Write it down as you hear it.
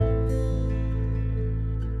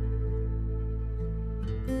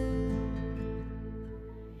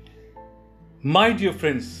My dear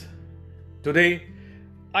friends, today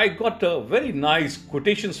I got a very nice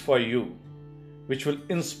quotations for you which will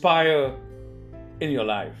inspire in your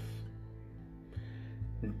life.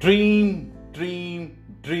 Dream, dream,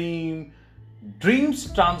 dream.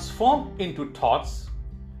 Dreams transform into thoughts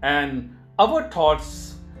and our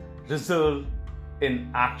thoughts result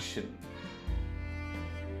in action.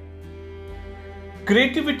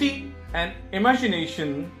 Creativity and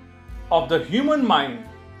imagination of the human mind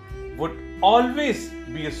would always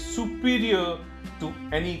be superior to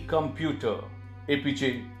any computer.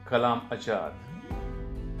 APJ Kalam Azad.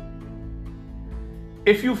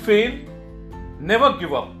 If you fail, never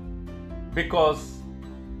give up, because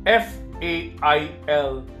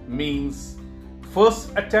FAIL means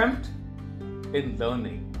first attempt in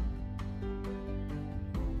learning.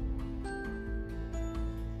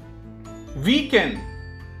 We can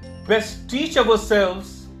best teach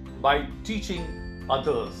ourselves by teaching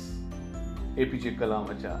others. APJ Kalam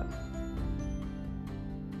Azad.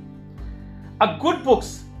 A good book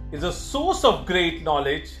is a source of great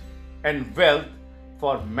knowledge and wealth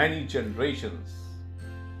for many generations.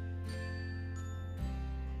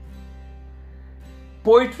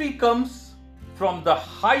 Poetry comes from the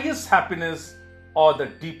highest happiness or the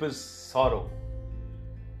deepest sorrow.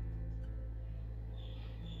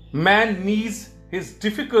 Man needs his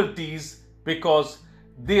difficulties because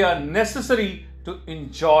they are necessary to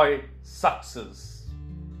enjoy success.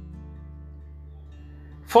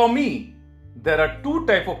 For me, there are two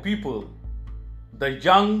types of people, the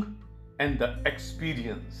young and the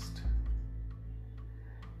experienced.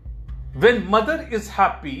 When mother is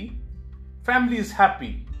happy, family is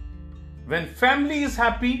happy. When family is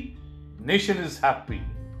happy, nation is happy.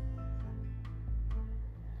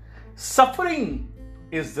 Suffering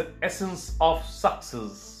is the essence of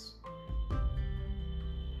success.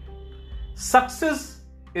 Success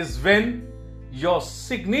is when your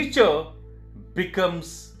signature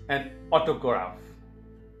becomes an autograph.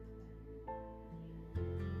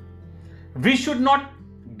 We should not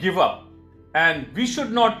give up and we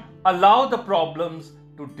should not allow the problems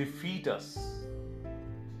to defeat us.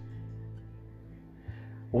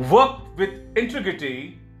 Work with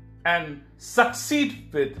integrity and succeed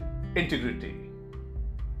with integrity.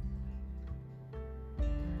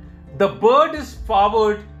 The bird is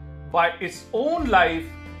powered by its own life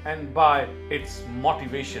and by its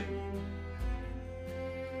motivation.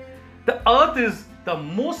 The earth is the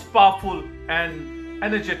most powerful and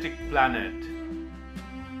energetic planet.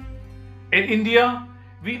 In India,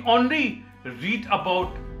 we only read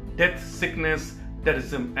about death, sickness,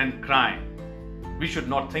 terrorism and crime. We should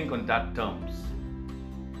not think on that terms.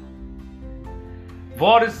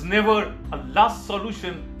 War is never a last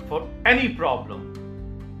solution for any problem.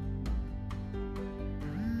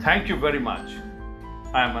 Thank you very much.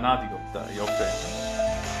 I am Anadi Gupta, your friend.